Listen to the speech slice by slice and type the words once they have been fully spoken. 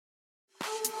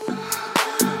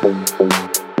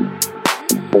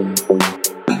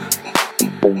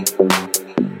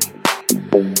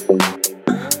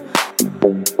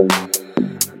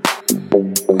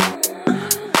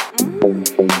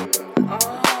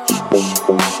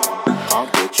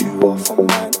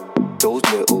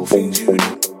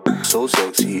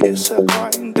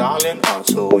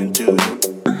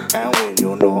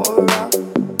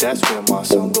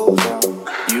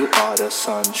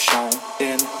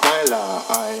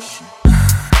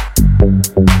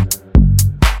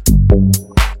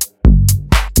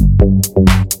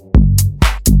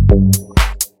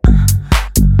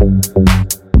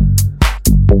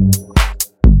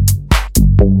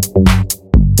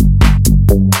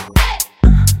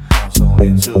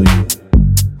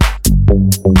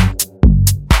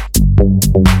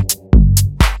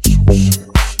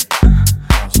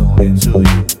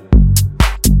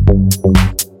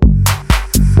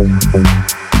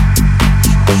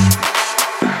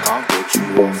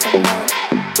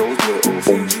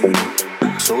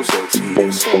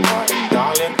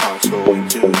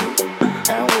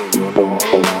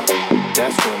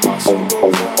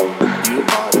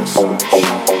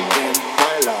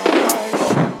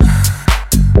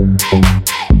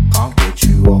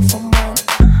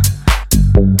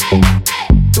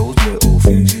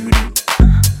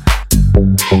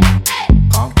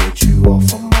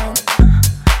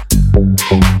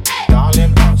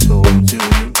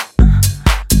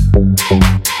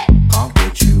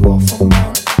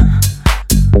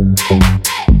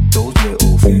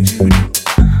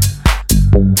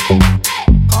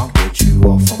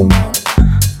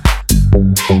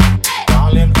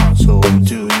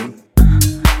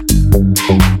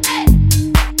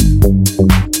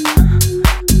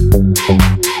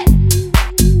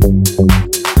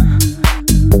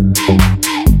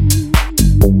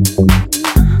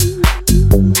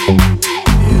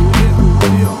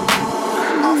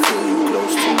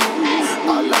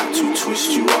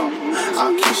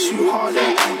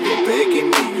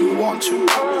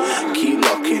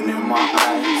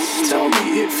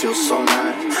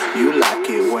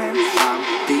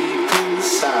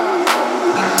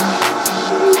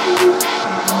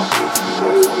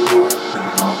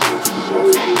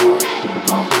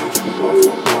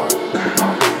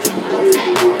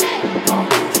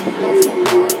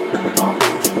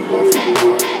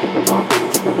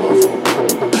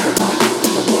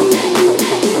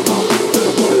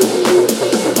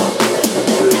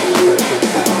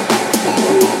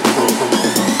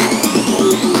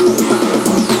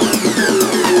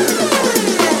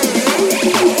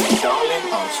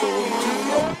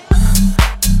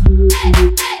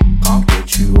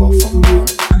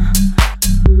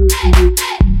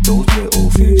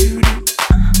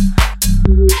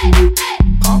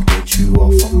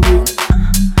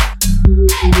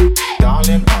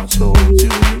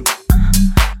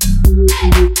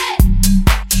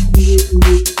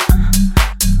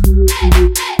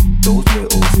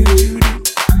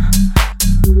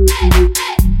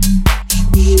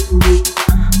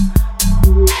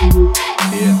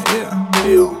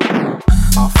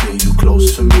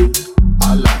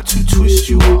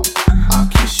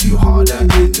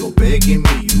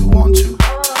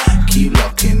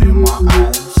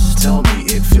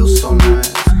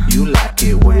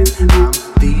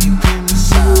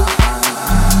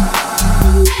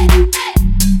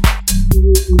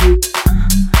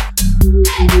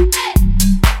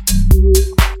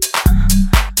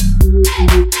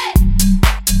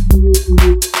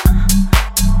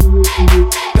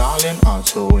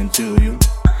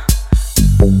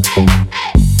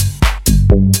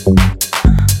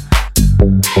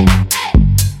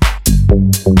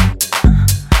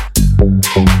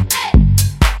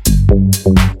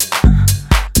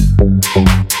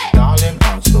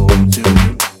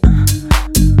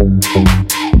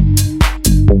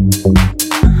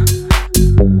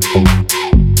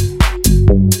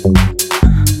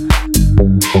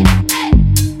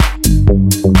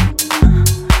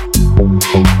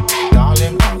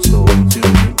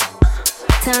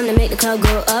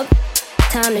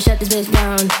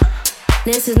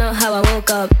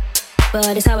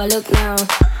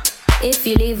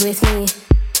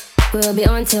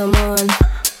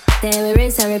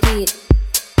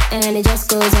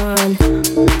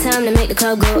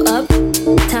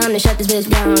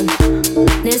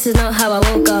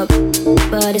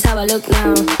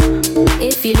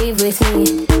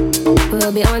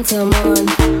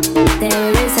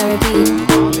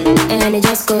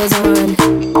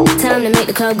Time to make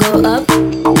the club go up.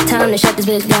 Time to shut this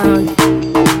bitch down.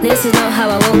 This is not how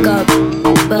I woke up,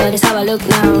 but it's how I look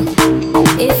now.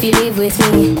 If you leave with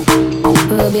me,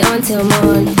 we'll be on till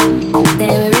morn.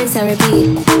 Then we rinse and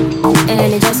repeat,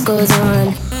 and it just goes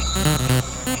on.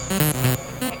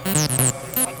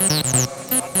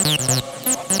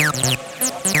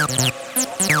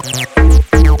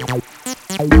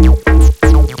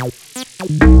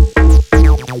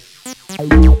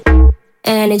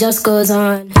 And it just goes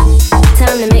on.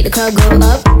 Time to make the club go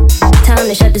up. Time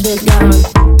to shut this bitch down.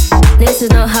 This is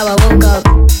not how I woke up,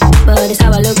 but it's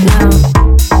how I look now.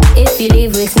 If you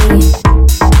leave with me,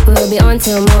 we'll be on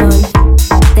till morn.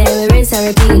 Then we rinse and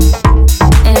repeat,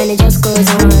 and it just goes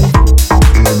on.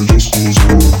 And it just goes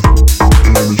on.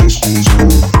 And it just goes on.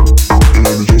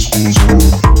 And it just goes on.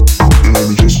 And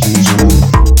it just goes on.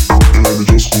 And it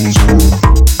just goes on.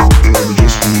 And it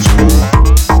just goes on.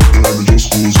 And it just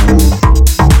goes on.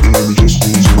 And it just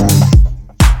goes on.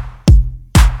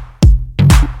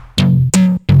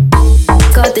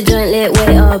 Got the joint lit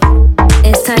way up.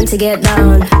 It's time to get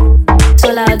down.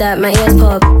 So loud that my ears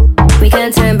pop. We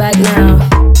can't turn back now.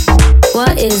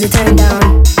 What is the turn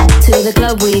down? To the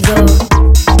club we go.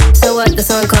 So what, the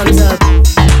song comes up,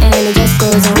 and it just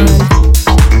goes on.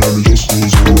 And it just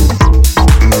goes on.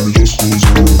 And it just goes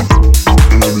on.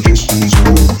 And it just goes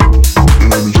on.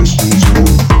 And it just goes on. And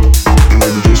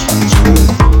it just goes on. And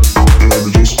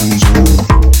it just goes on.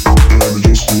 And it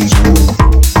just goes on.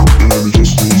 And it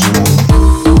just goes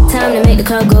on. Time to make the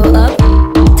club go up.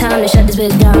 Time to shut this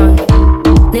bitch down.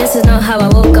 This is not how I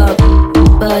woke up,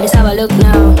 but it's how I look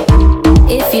now.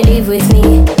 If you leave with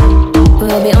me,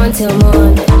 we'll be on till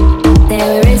morn.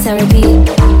 Then we rinse and repeat,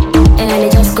 and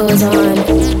it just goes on.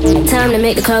 Time to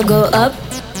make the club go up.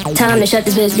 Time to shut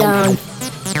this bitch down.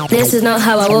 This is not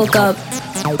how I woke up,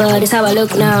 but it's how I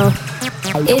look now.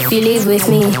 If you leave with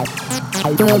me,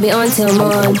 we'll be on till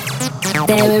morn.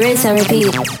 Then we rinse and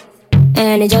repeat,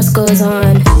 and it just goes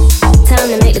on. Time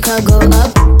to make the club go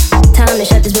up. Time to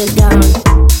shut this bitch down.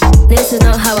 This is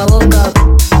not how I woke up,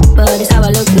 but it's how I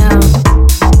look now.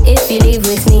 If you leave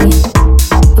with me,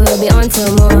 we'll be on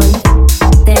till morn.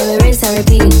 Then we rinse and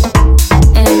repeat,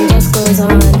 and it just goes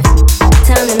on.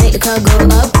 Time to make the club go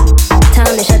up.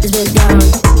 Time to shut this bitch down.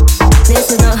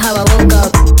 This is not how I woke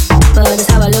up, but it's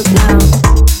how I look now.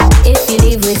 If you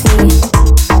leave with me,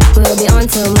 we'll be on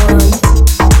till morn.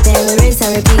 Then we rinse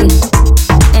and repeat,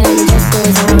 and it just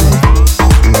goes on.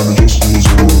 And it just goes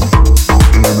on.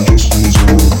 And it just goes on.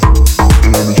 And it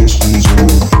just goes on.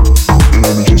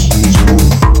 And it just goes on. And it just goes on.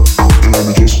 And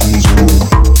it just goes on.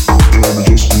 And it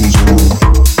just goes on.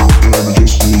 And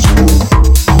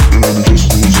it just goes on. And it just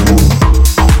goes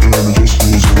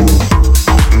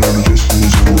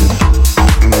on.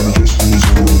 And it just goes on. And it just goes on.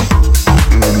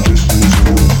 And it just goes on.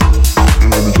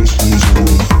 And it just goes on.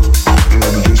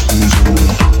 And it just goes on.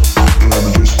 And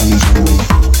it just goes on.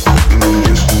 And it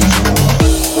just goes on.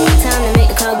 Time to make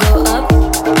the club go up.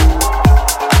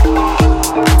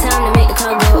 Time to make the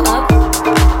club go up.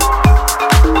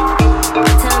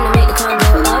 Time to make the club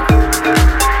go up.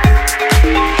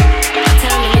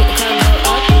 Time to make the club go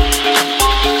up.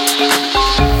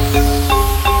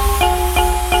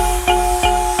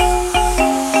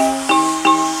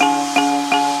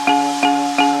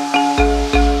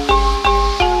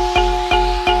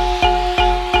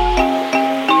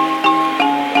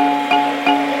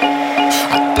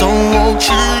 Don't want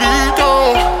you to go.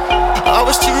 I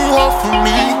was too hard for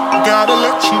me. Gotta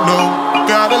let you know.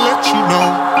 Gotta let you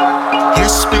know.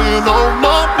 It's been on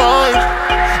my mind.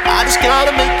 I just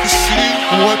gotta make you see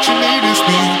what you need is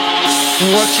me.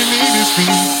 What you need is me.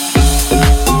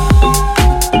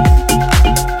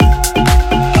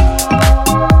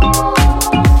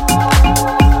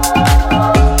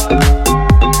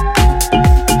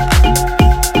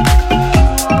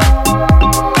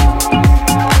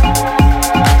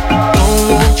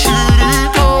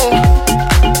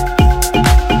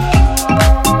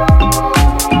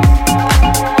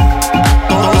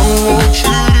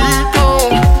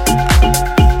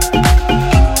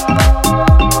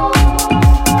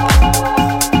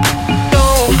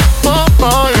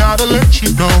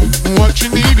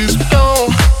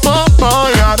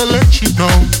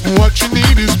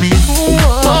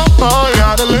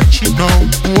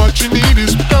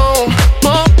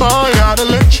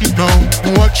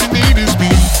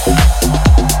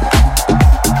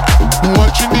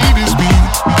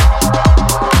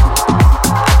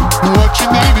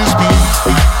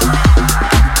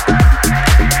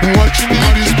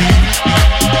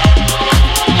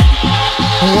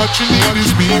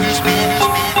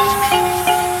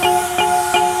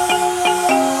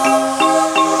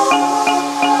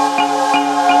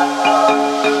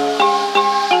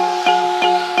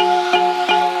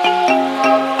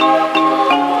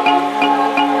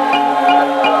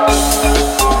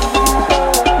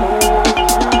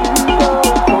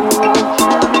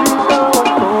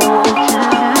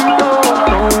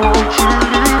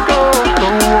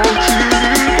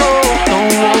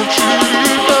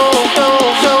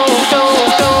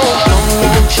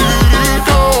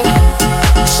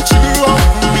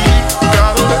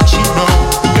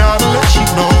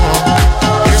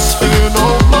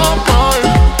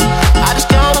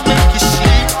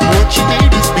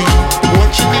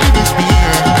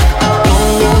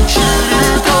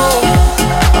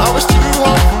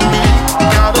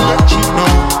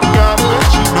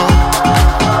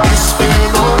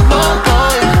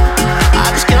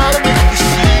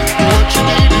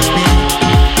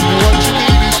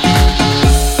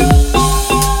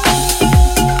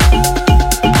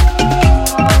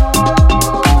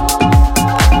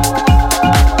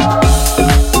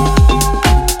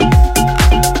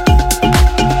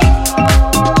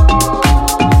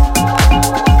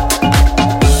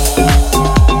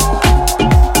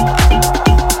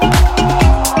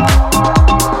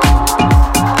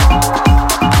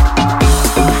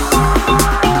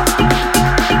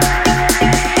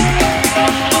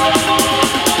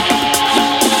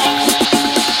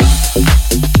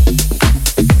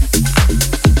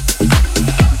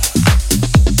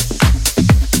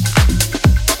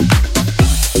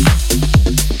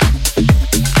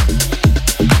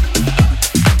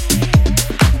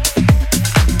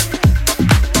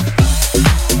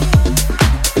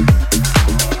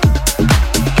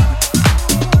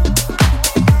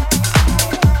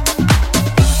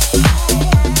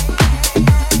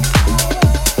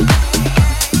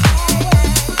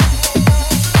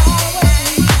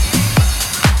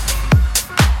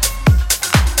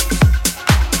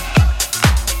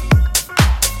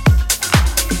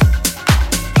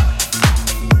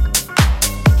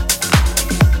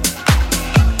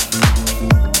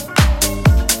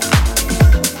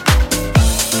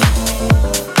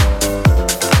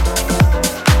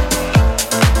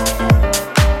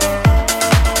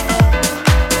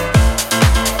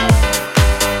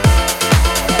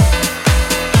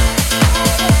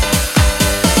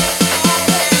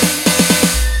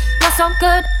 so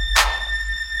good.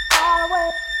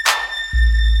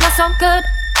 You're so good.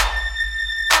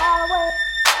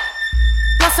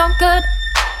 You're so good.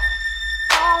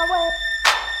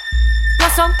 You're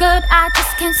so good. I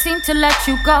just can't seem to let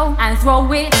you go and throw it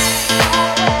away.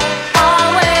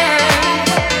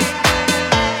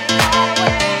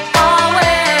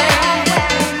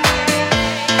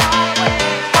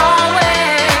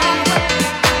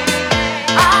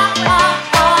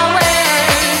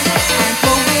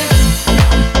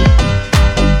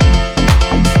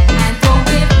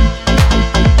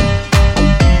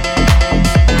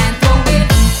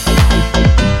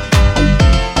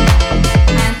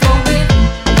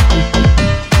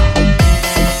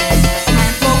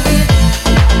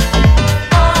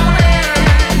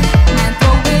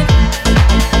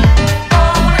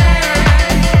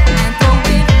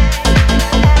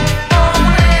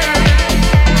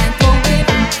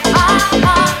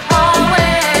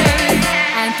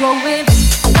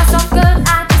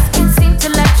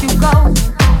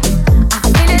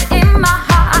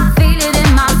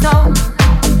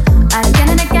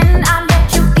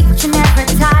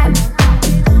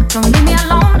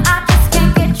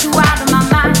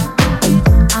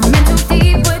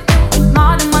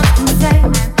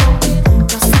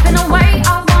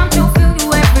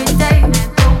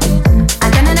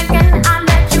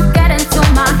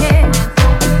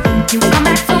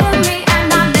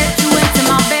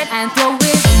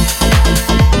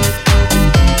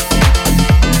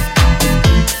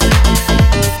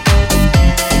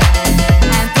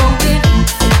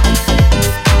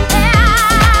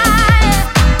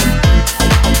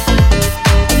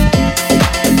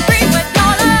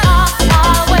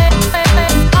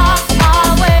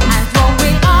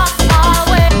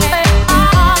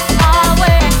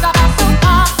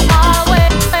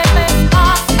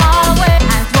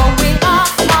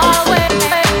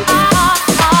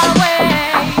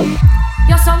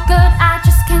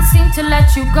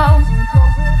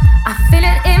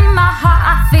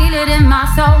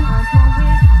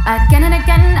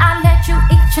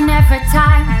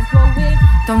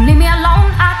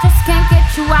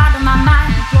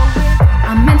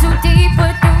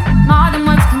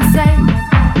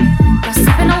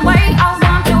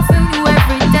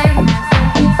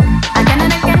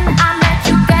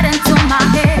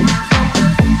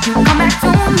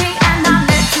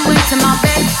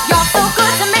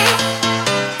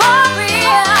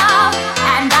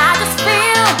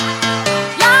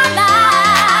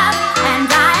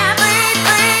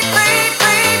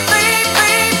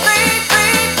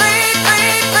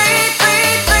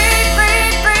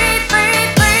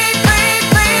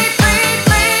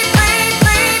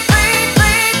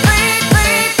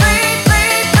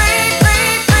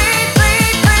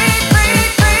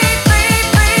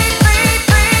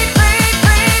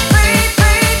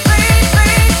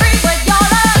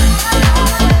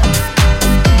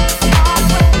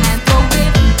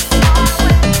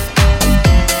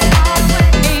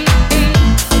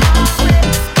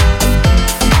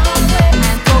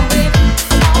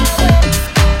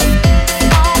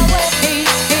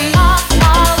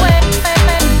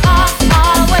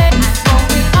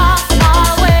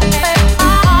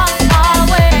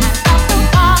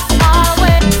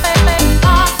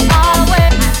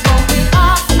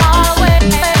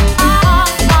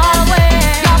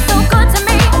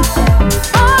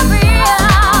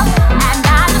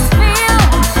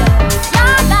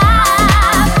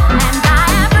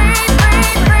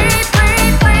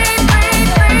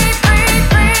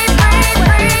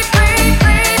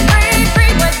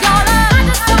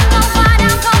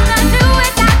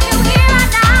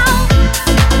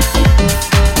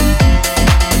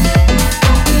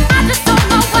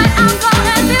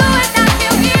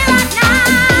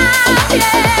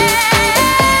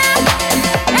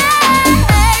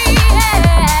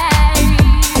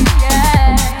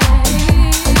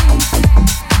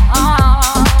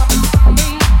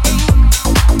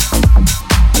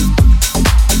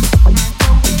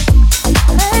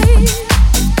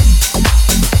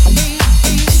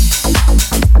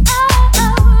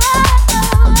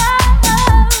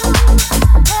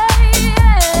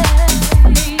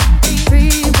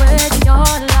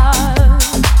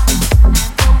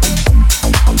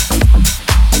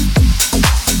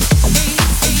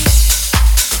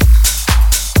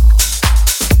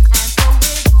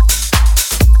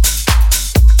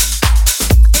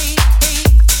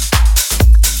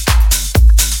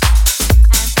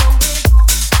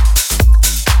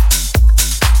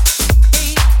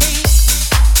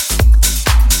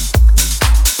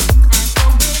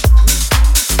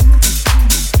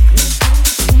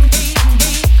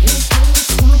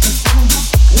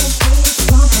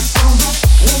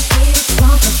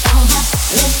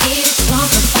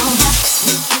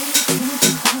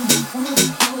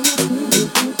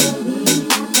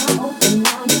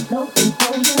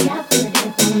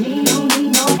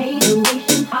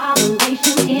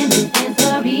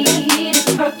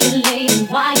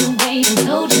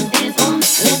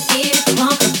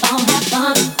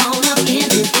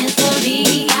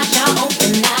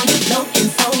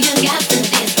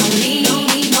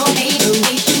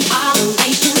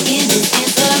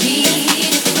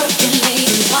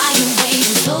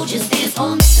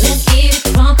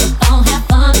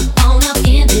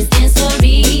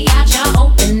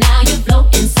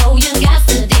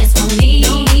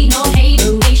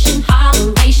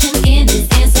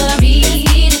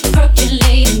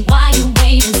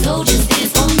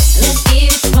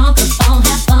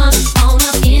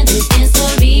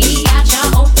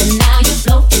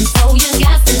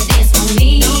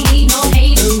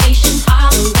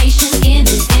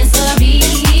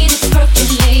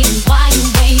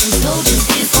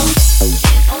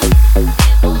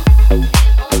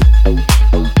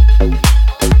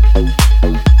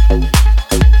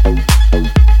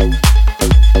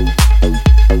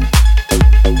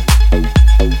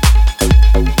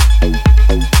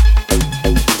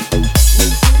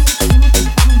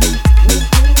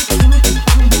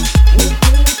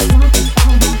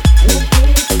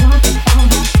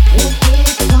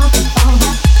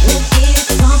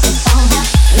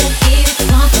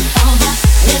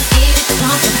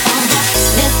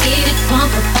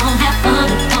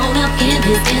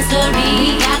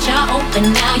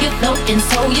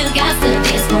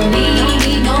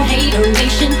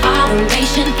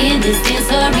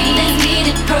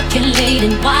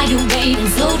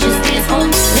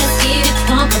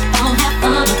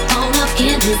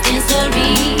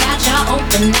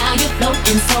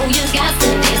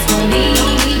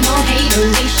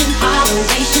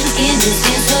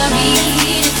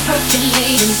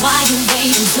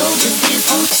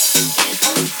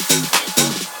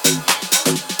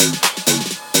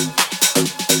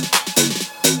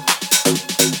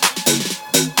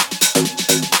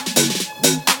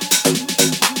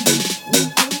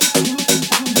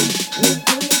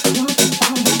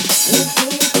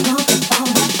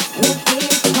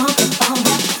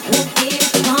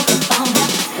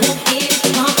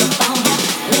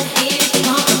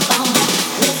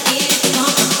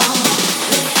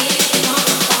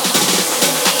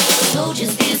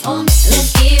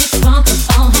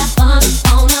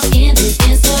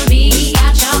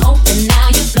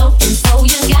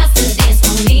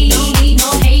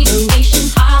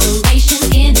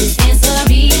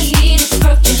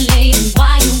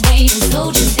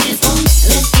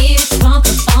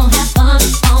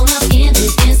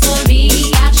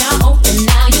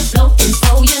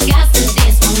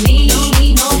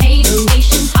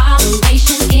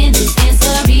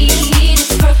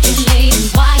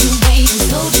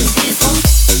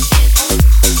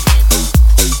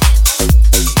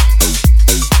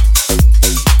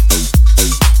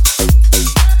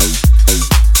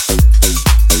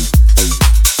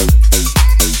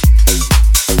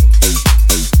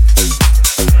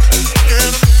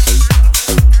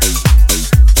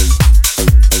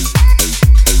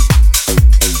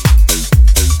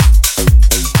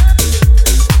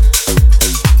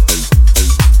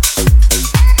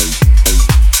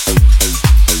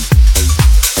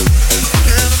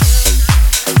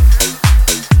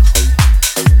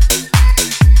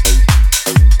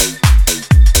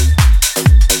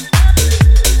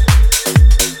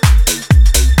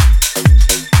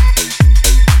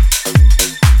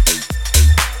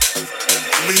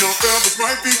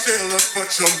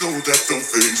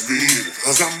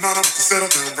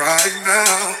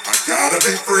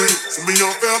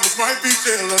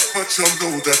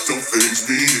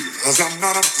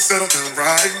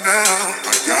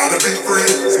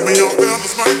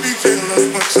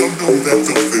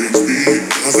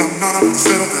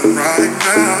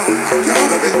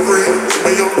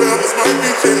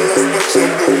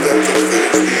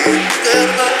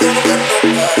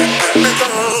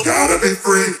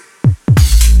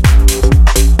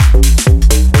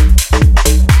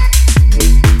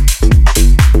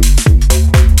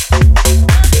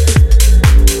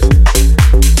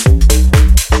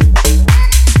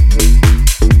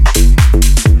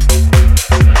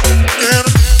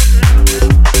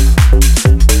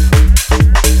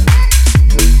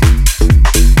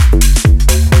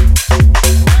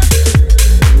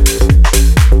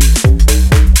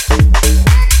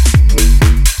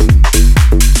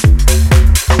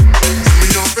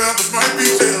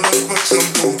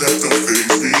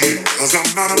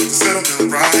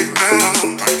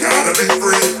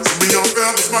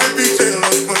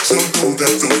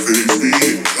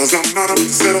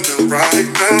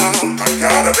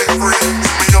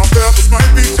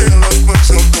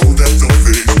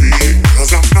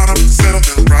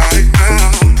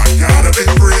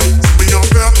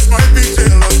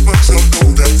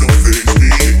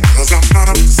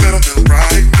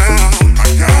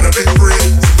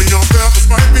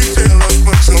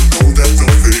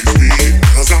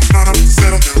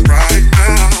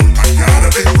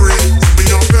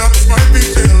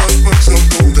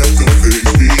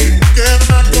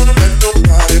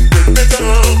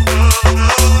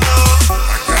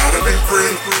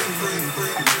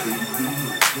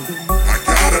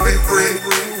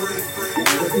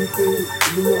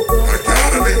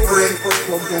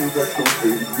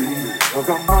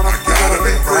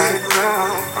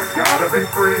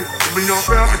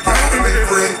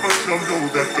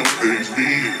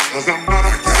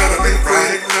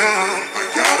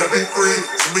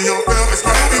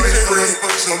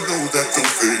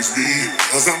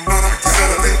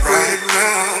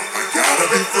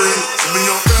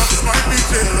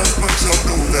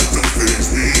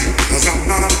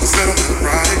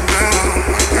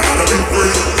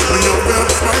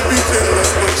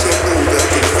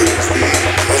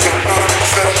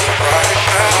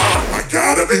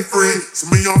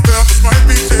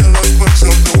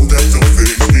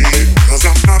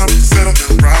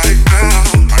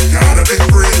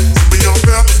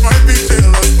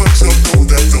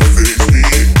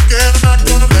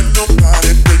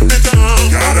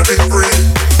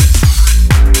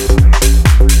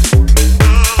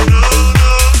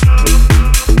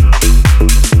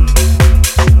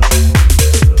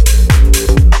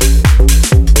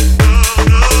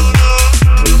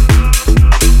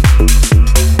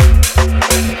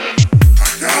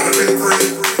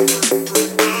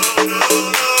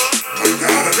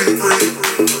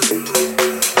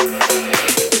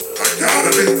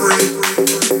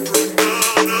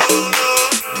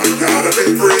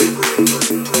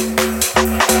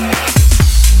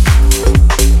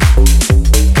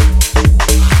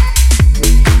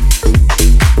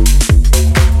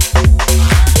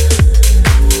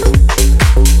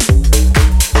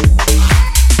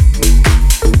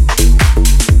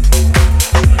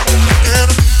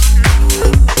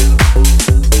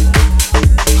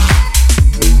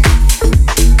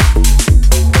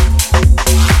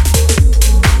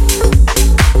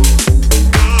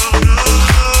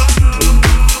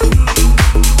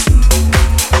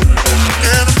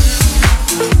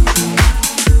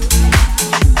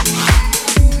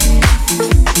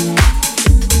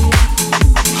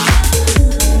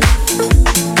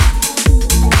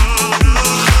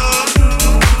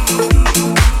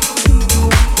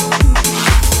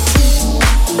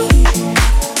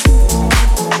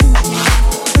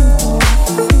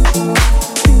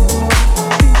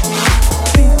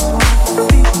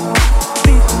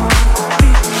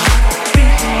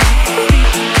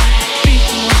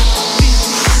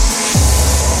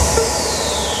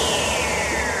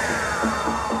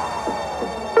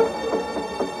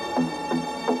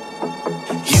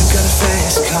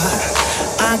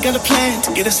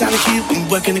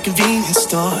 Work in a convenience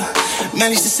store.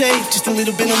 Managed to save just a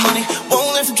little bit of money.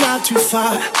 Won't have to drive too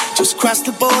far. Just crossed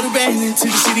the border and into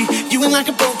the city. You ain't like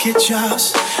a boat catch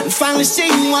house. And finally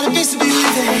seeing what it means to be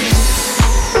living.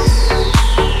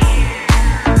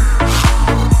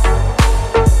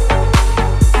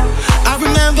 I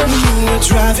remember when you were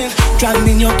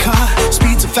driving in your car.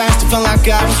 Speed so fast, it felt like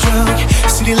I was drunk.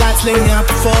 City lights laying out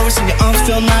before us, and your arms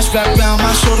felt nice wrapped around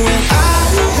my shoulder. And I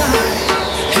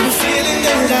had a feeling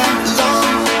that I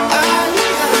belonged.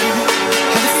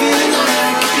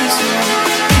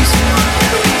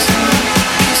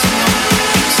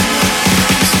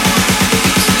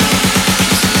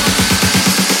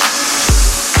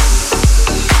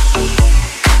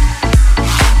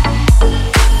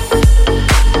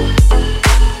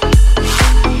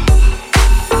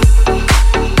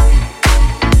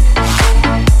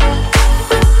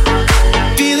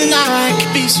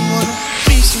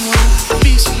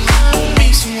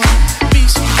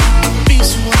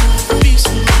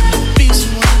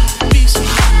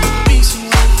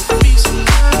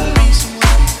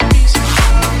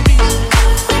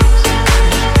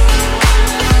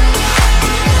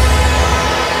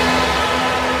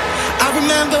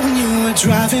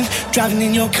 Driving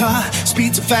in your car,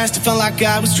 speed so fast, it felt like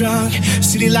I was drunk.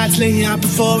 City lights laying out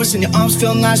before us, and your arms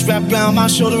felt nice wrapped around my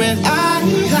shoulder. And I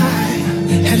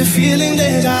had a feeling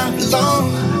that I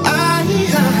belong. I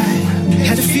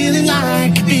had a feeling like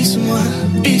I could be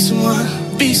someone, be someone,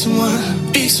 be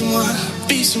someone, be someone,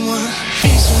 be someone,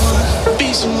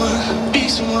 be someone, be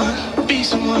someone, be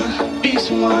someone, be someone, be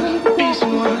someone, be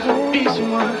someone, be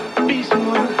someone, be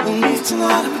someone. We'll meet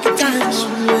tonight and we can die this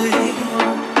way.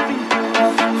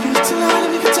 Tonight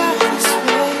we can die this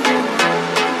way.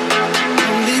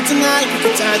 Only tonight we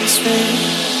can die this way.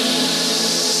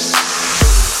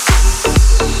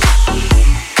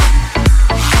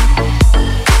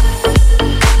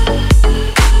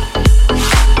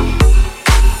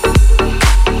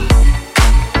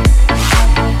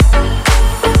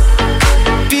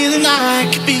 Feeling like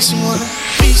I could be someone,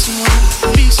 be someone,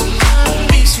 be someone, be someone,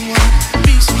 be someone,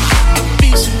 be someone,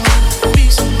 be someone.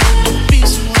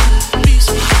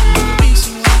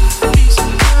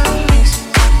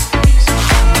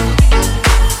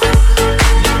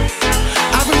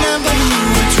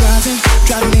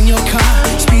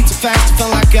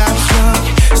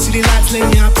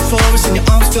 lights laying out before us, and your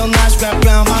arms feel nice wrapped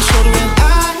around my shoulder. And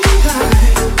I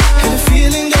had a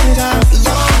feeling that I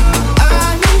belong. I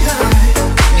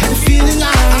had a feeling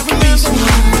like I could be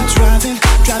someone.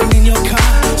 Driving in your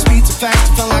car, speed too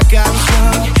fast, it felt like I was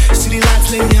drunk. City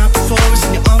lights laying out before us,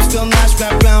 and your arms feel nice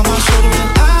wrapped around my shoulder.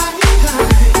 And I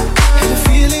had a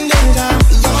feeling that I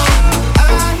belong. I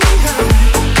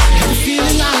had a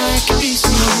feeling like I could be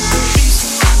someone.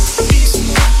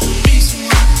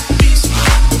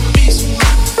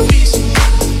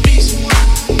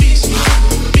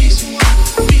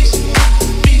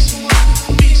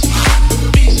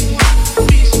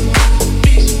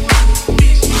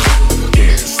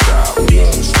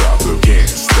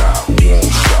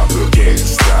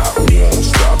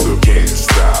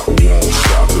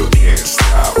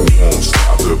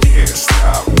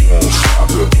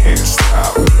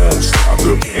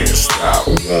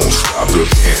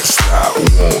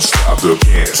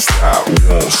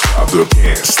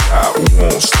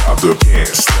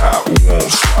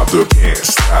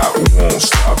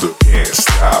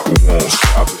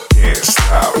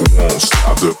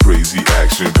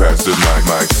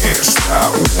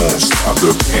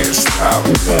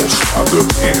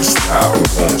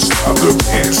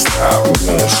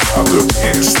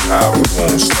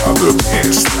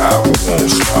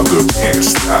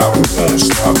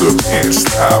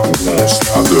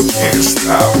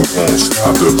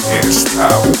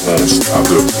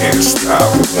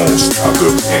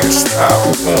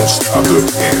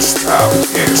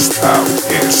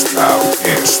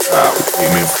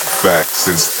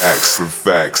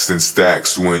 Facts and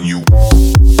stacks when you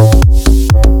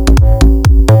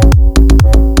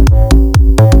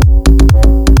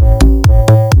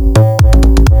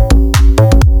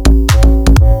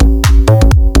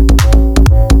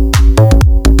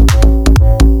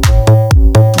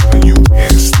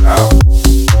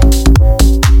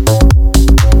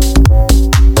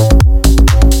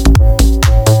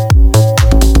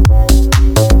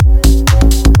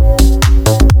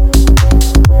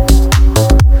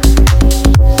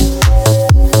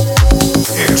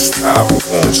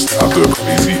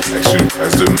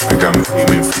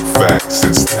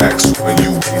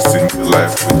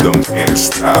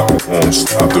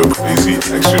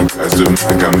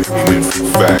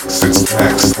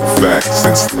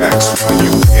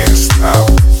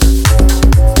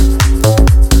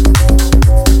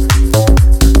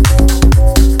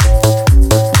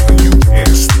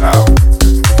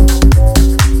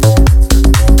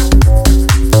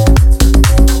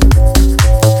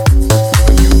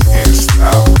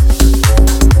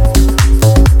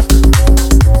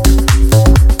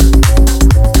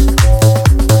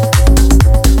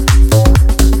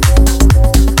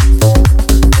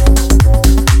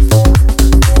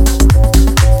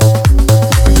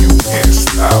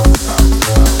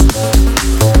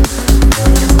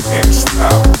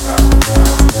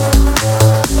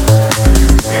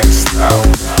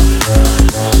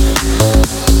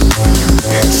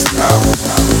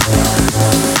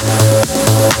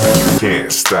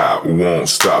won't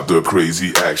stop the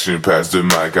crazy action. Pass the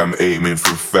mic, I'm aiming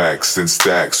for facts and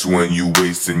stacks. When you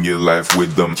wasting your life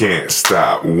with them, can't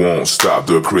stop, won't stop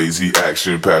the crazy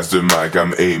action. Pass the mic,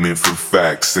 I'm aiming for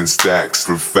facts and stacks.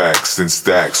 For facts and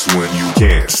stacks. When you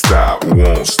can't stop,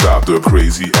 won't stop the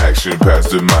crazy action.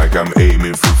 Pass the mic, I'm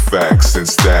aiming for facts and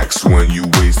stacks. When you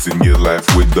wasting your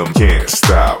life with them, can't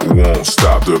stop, won't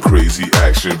stop the crazy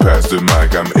action. Pass the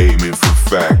mic, I'm aiming for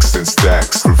facts and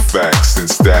stacks. For facts and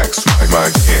stacks. My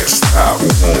can't stop,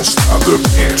 won't stop the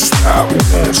can't stop,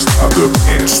 won't stop the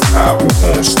can't stop,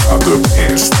 won't stop the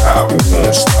can't stop,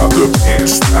 won't stop the can't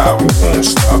stop, won't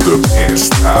stop the can't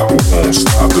stop, won't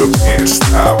stop the can't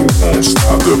stop, won't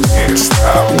stop the can't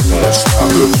stop, won't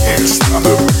stop the can't stop,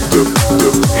 the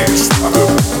can't stop,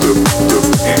 the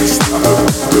can't stop,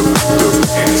 the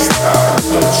can't stop,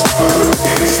 won't stop the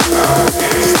can't stop,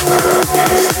 can't stop, can't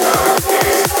stop,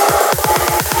 can't stop.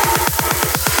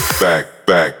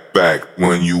 Back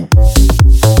when you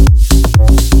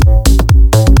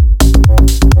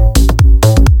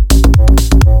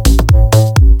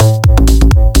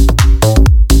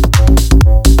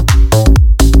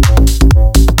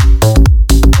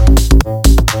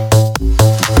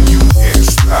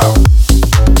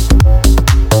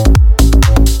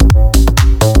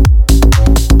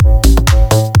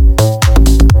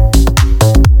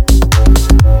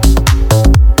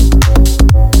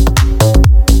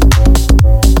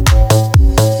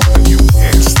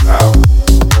stop.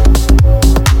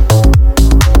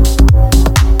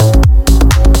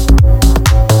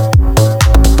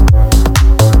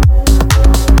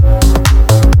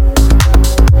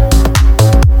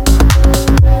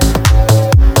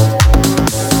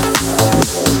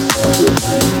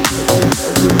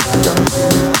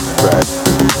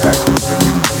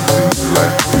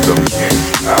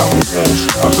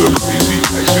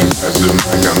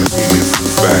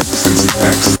 facts and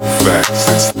stacks, facts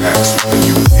and stacks, and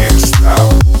you can't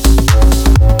stop.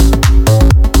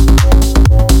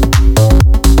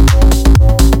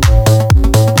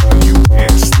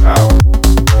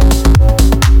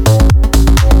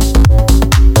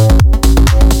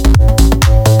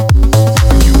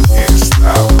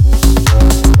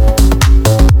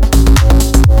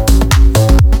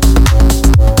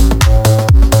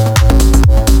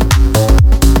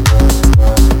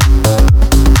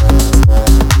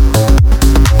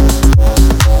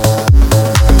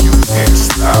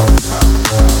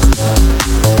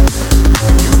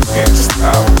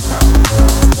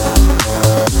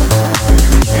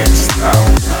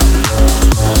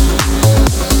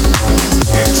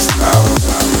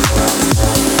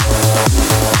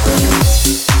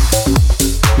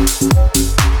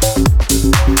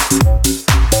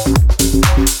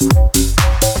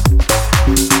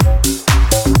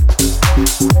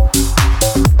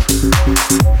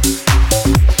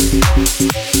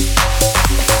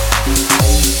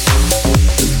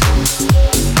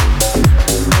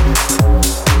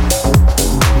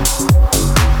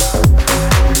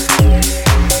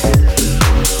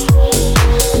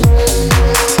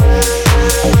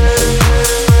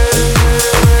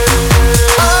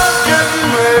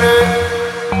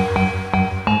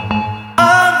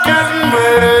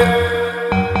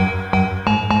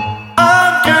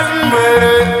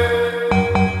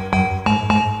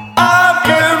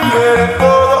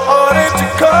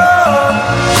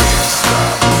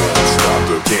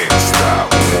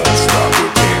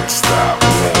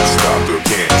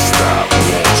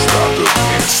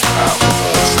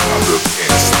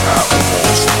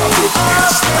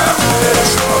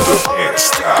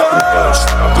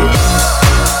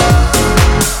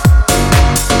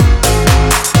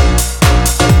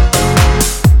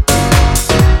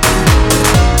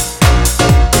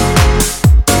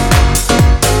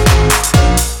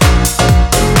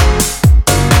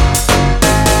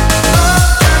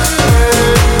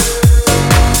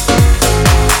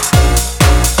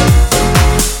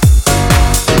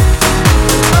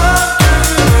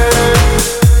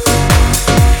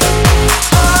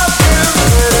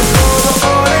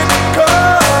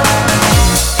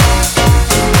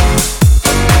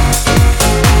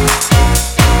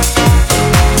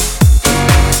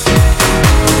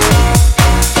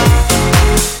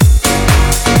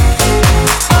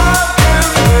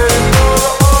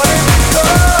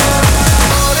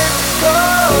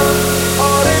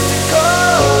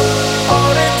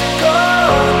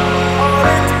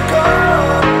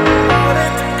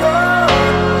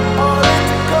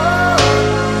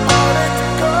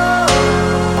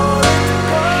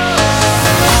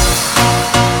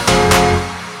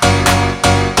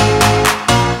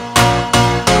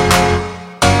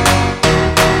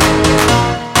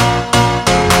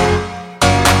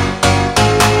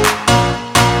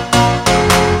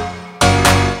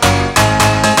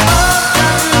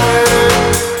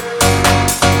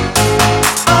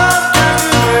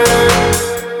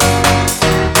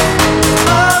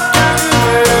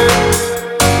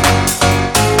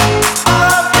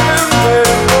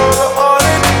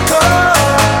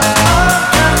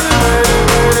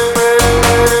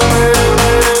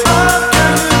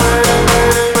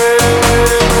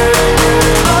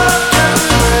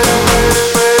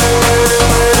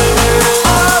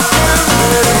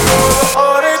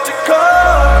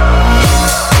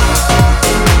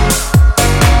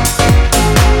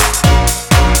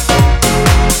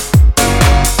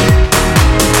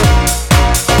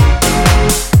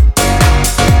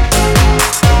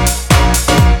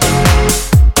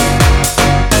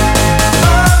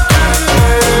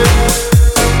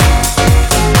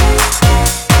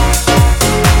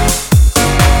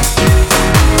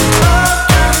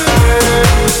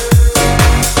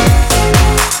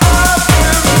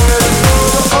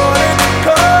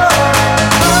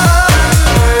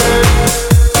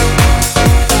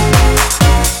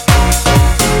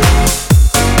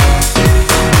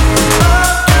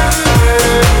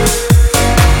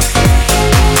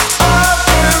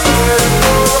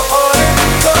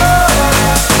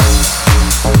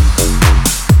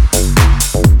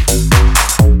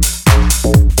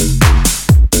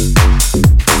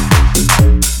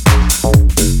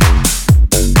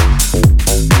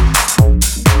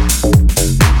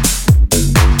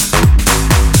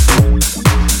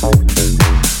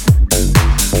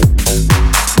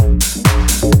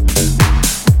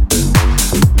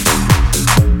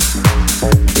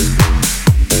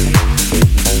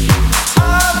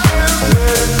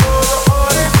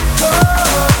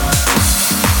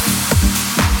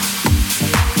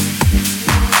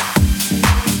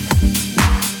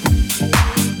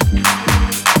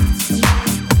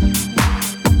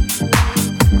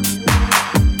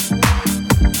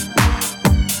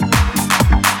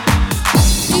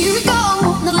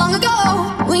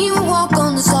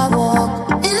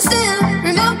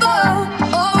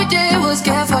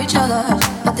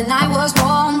 but the night was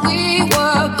warm. We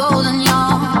were bold and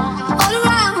young. All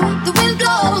around, the wind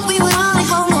blows. We would only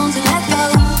hold on to let go.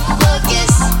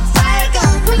 Focus, fire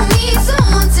gun. We need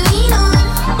someone to lean on.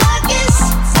 Focus,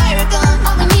 fire gun.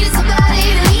 All we need is somebody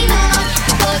to lean on.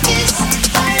 Focus,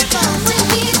 fire gun. We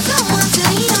need someone to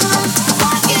lean on.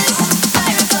 Focus,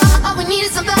 fire gun. All we need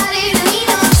is somebody to lean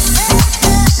on.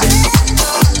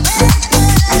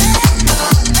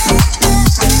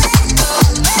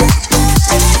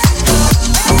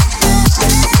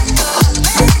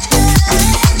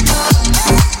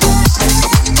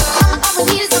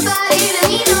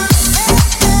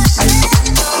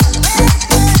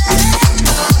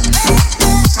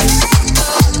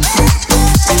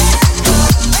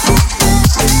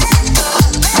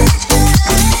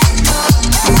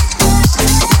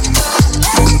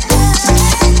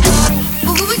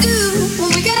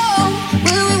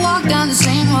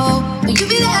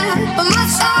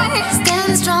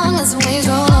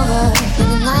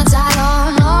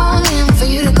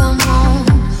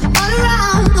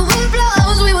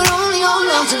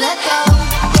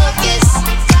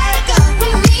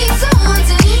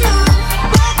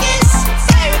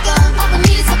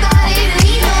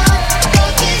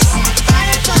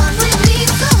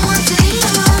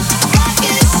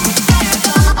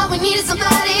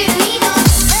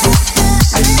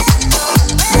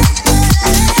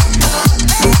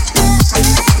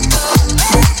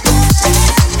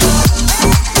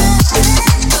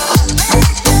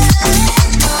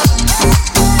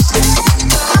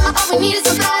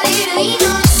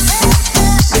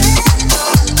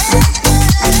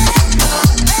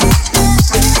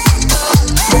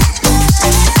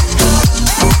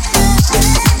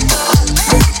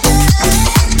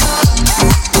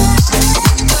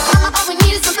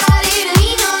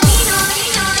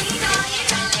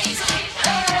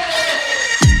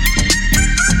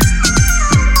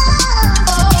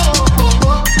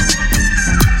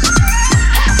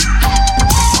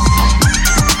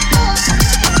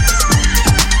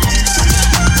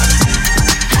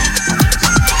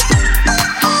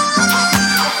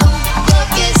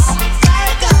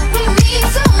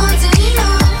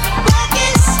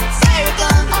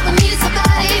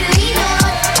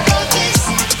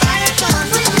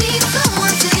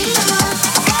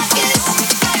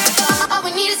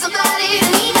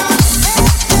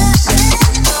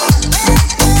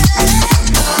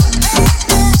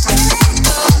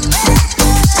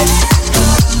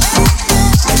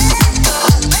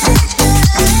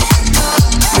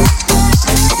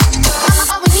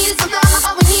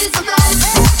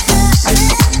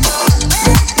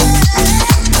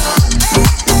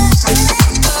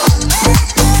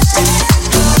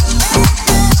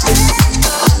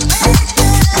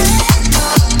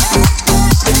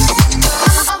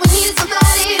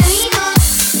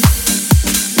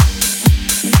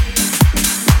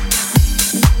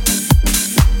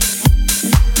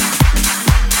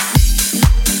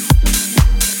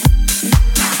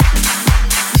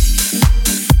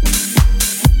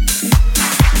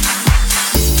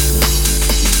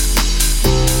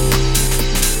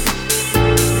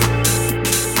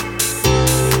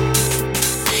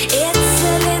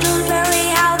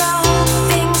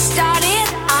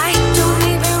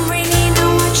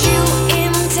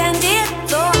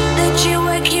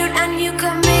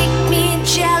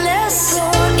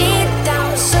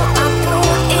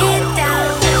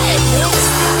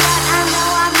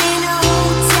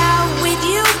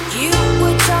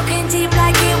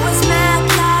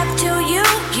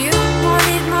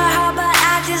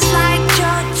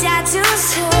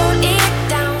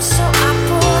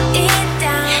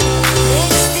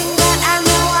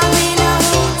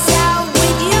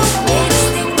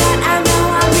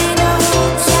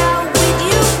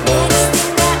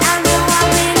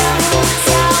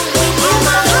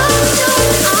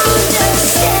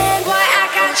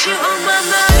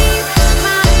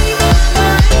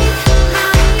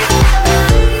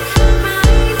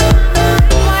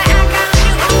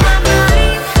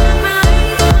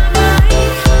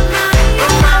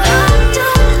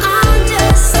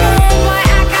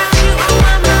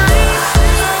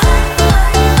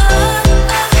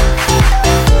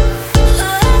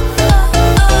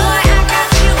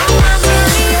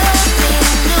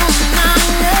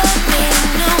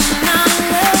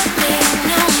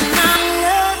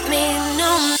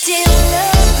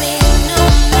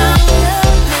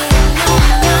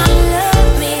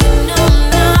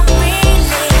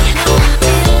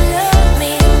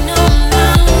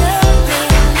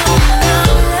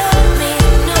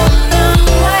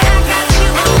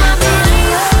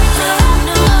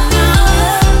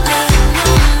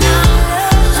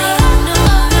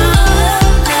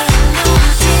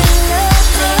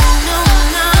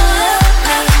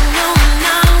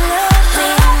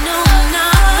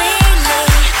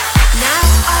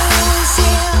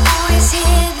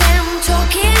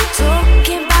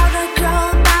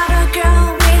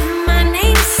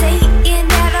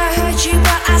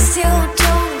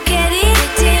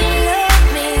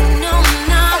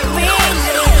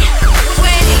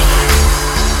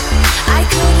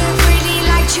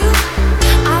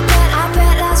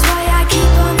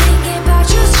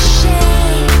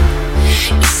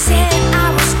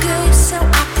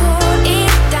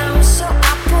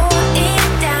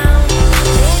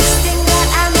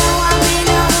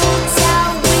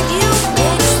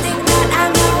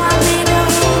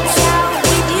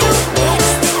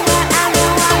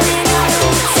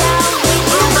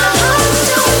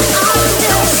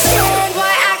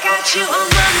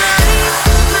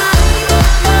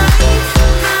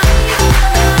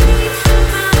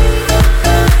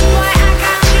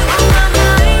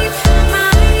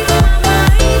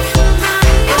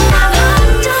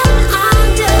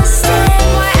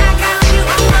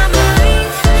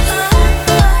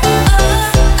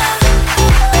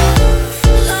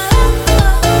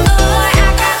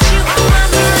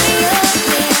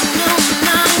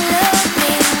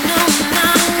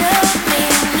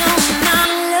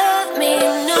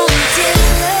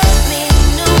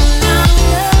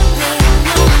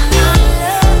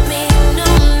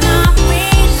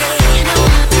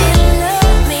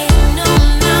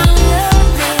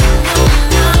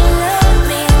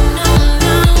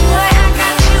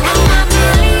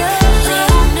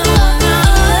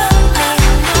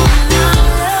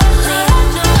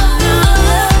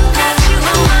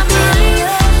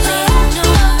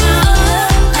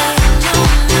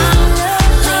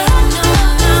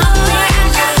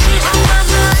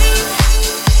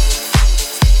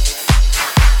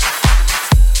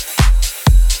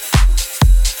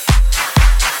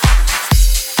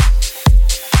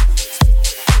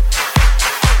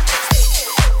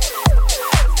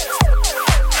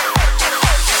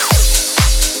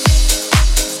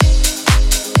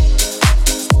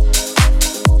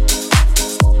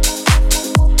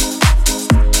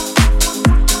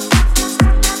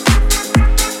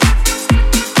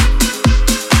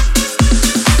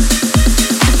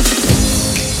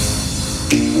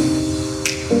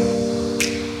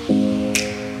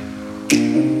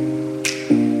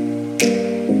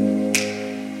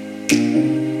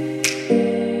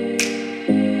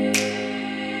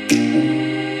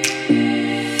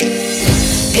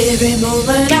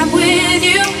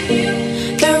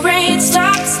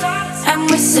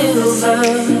 silver.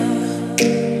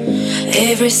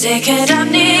 Every second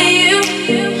I'm near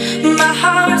you, my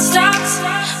heart stops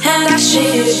and I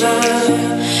shiver.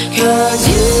 'Cause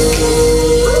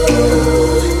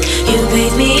you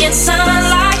bathe me in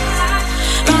sunlight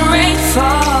and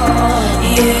rainfall.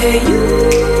 Yeah,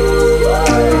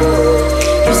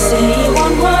 you say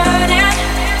one word and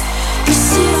you're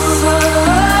silver.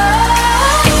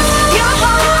 If your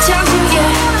heart tells you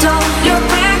yeah, don't look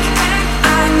back.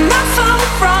 I'm not far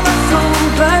from a fool,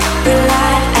 but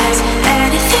relax.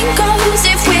 Anything goes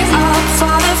if we're up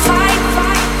for the fight.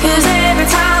 'Cause every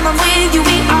time I'm with you,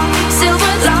 we are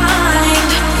silver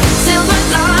lined, silver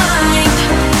lined,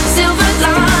 silver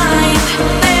lined.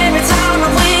 Every time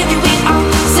I'm with you, we are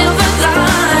silver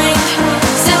lined,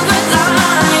 silver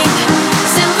lined,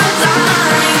 silver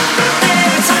lined.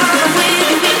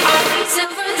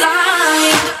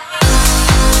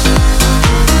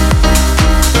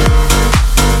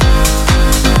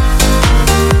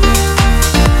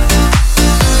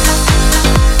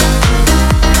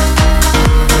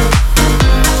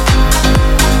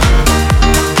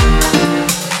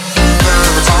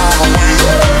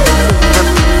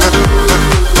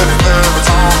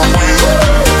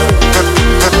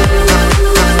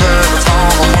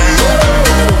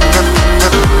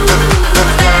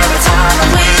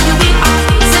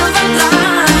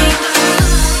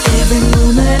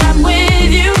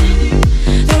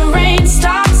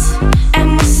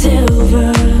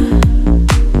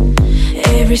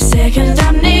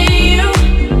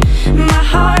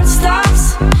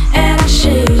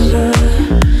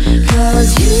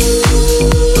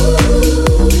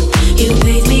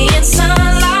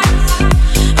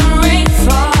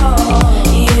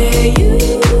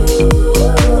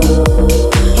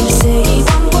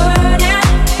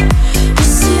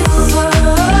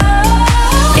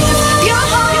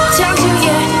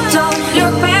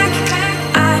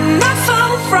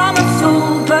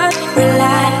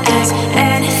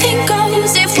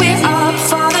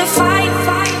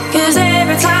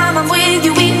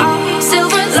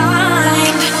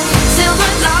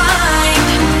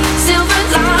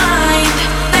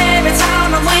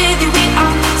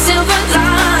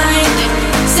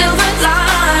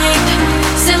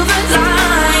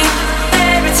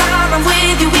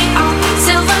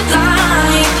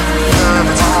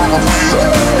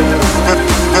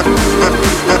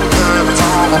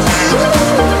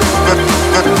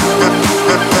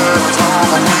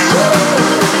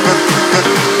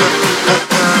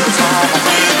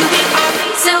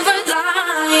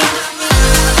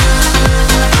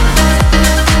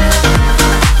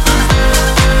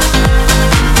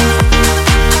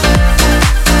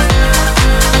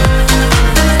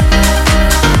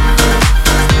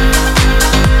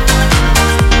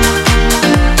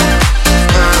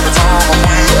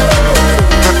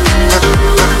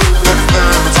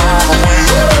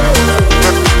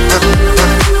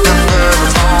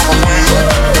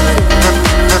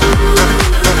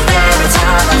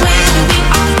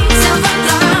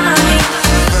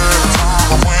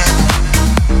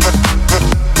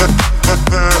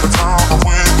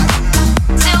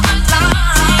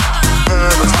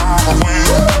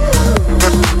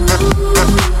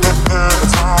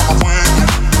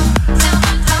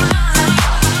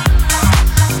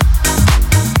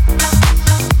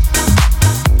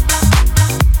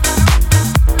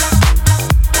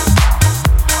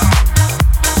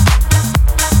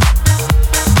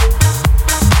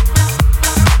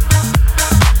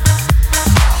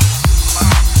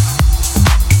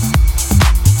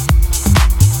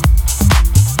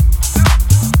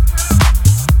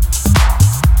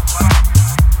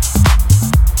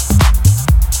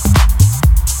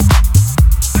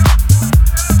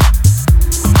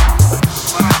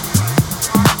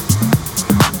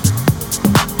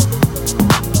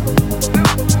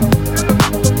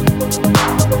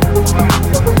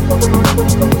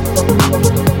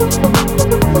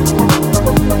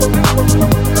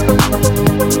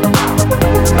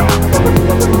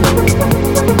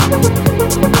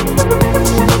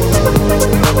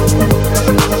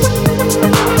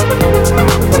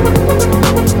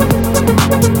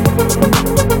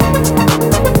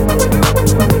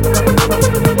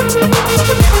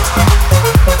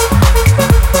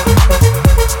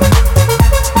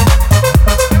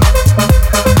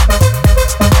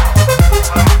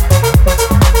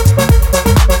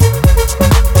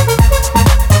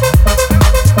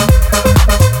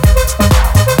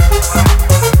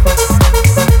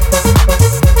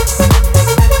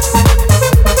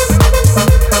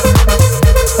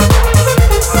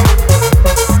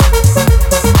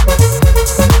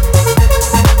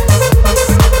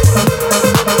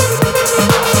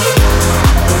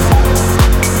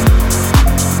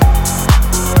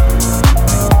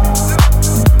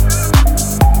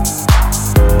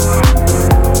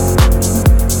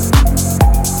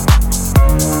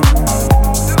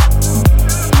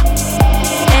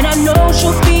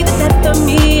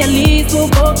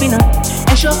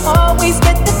 she'll always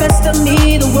get the best of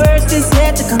me. The worst is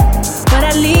yet to come, but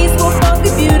at least we'll both be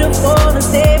beautiful and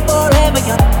stay forever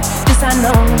young. This I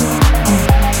know,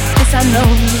 this I know.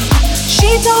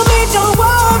 She told me don't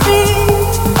worry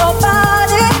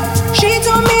about it. She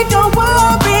told me don't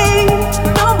worry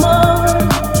no more.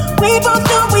 We both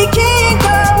know we can't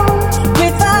go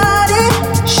without it.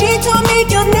 She told me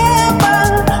you'll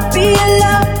never be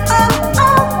alone.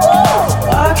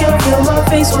 I can feel my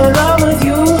face when I'm with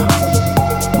you,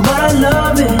 but I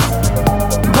love it,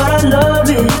 but I love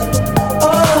it.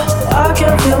 Oh, I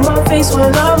can feel my face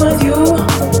when I'm with you,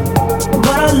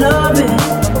 but I love it,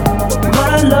 but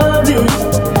I love it.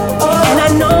 Oh, and I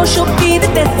know she'll be the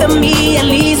death of me, at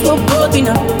least we'll both be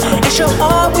numb. And she'll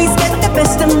always get the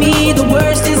best of me, the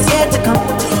worst is yet to come.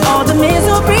 All the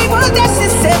misery was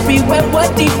necessary when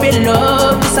we're deep in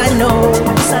love. This I know,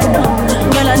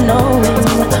 girl I know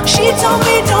it. She told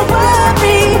me don't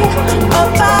worry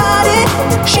about it.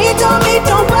 She told me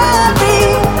don't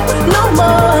worry no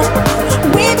more.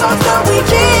 We both know we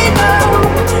can't go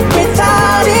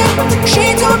without it.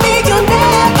 She told me you'll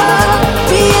never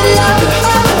be alone.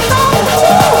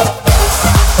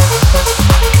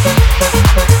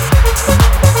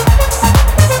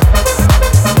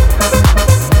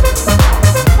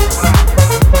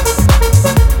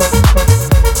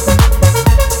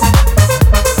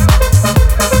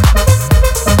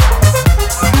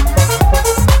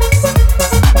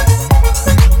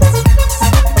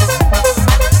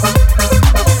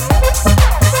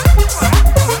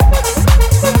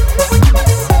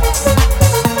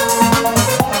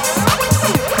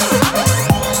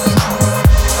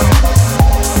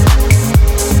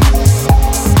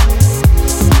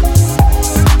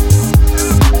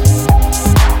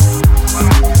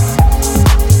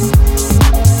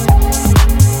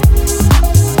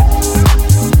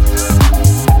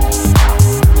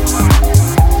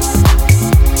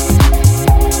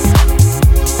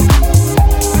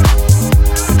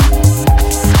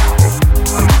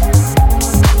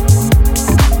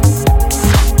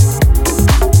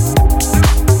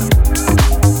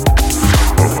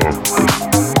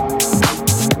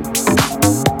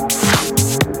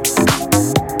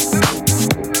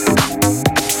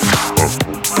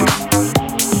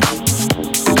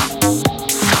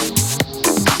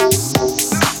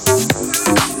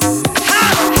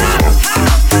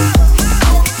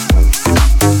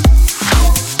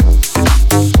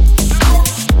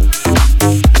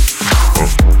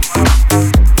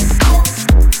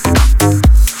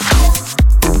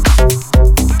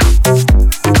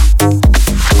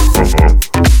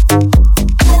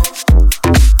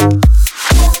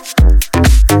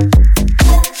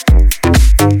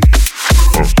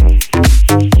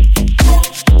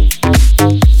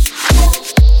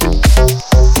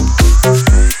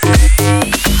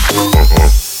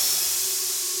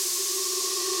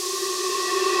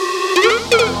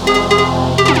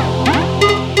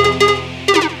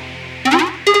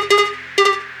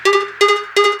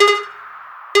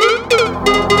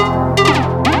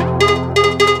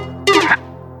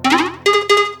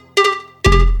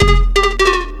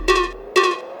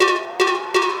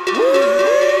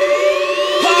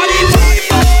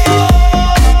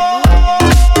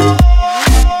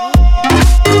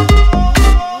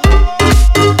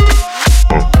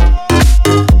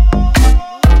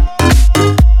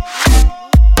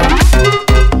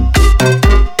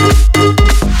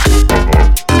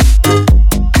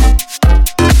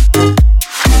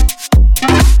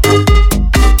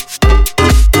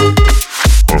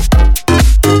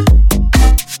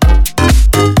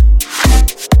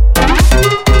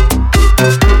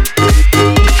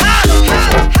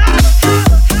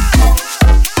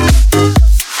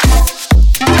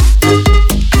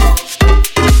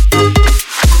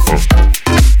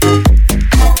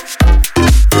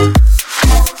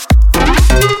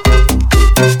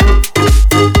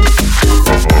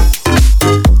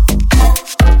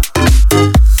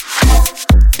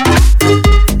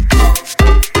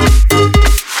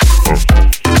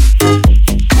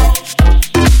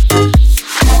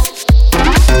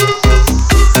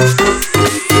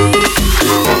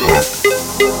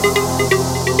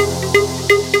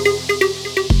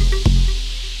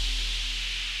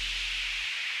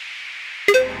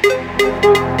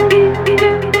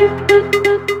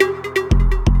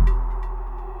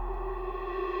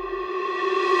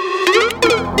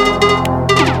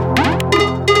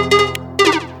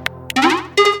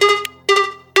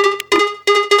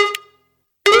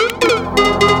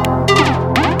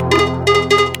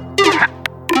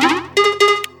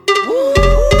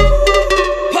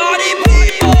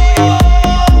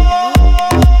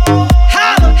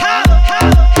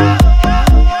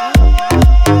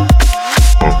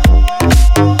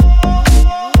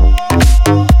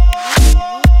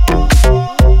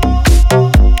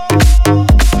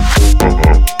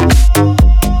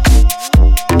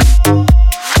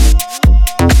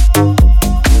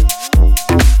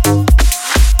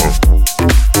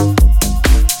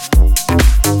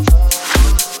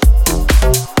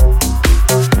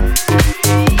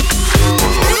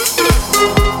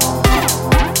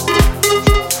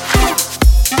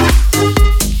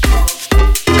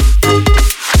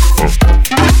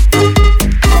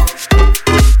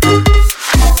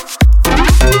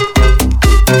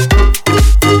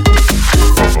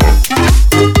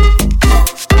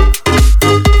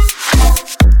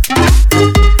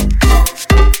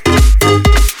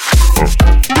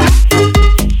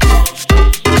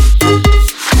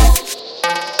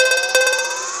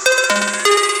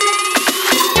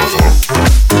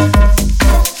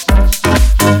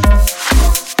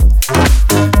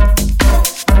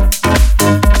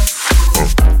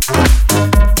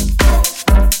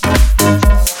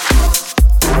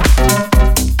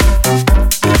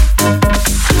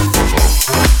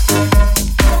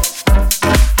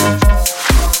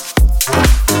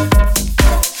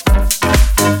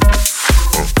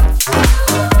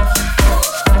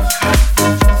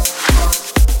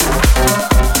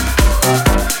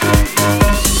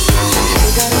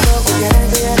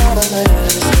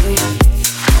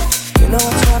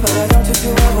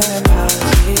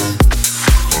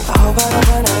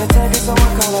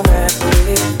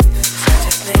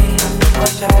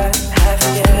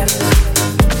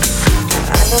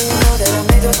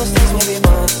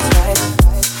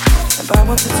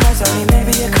 tell me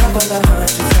maybe a couple of hundred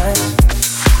times.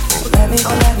 Let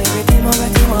me redeem on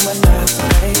myself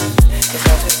tonight. 'Cause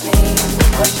I just need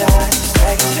one more shot,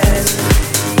 second chance.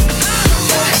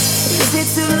 Is it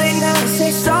too late now to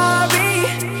say sorry?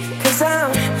 'Cause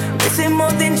I'm missing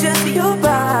more than just your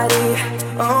body.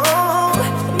 Oh,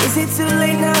 is it too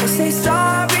late now to say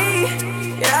sorry?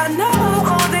 Yeah, I know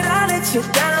that I let you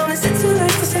down. Is it too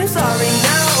late to say sorry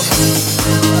now?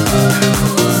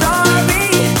 Sorry,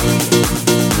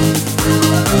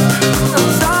 I'm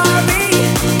sorry.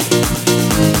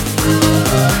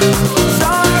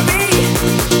 Sorry,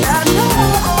 I know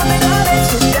that I let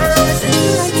you down. Is it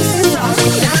too late to say sorry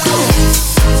now?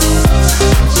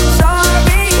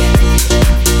 Sorry,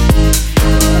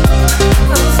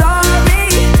 I'm sorry.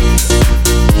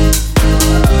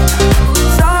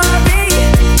 Sorry,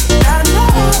 I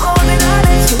know that I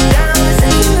let you down. Is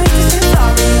it too late to say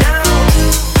sorry now?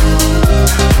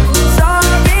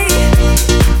 Sorry,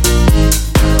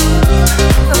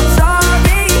 I'm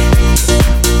sorry.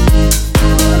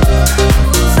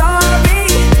 Sorry,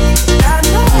 I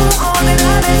know that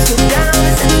I let you down.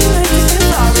 Is it too late to say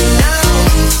sorry now?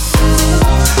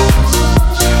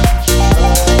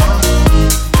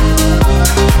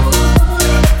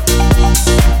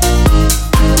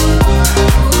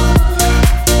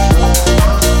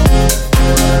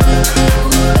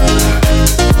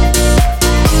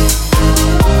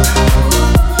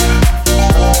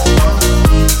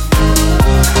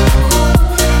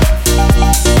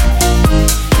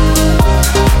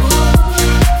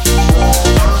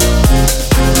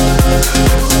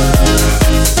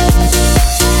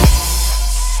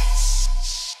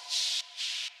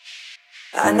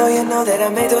 I know you know that I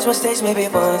made those mistakes maybe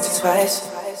once or twice.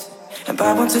 And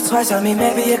by once or twice, I mean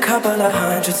maybe a couple of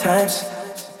hundred times.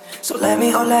 So let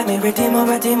me redeem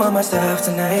on myself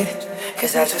tonight.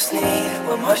 'Cause I just need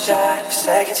one more shot,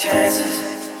 second chances.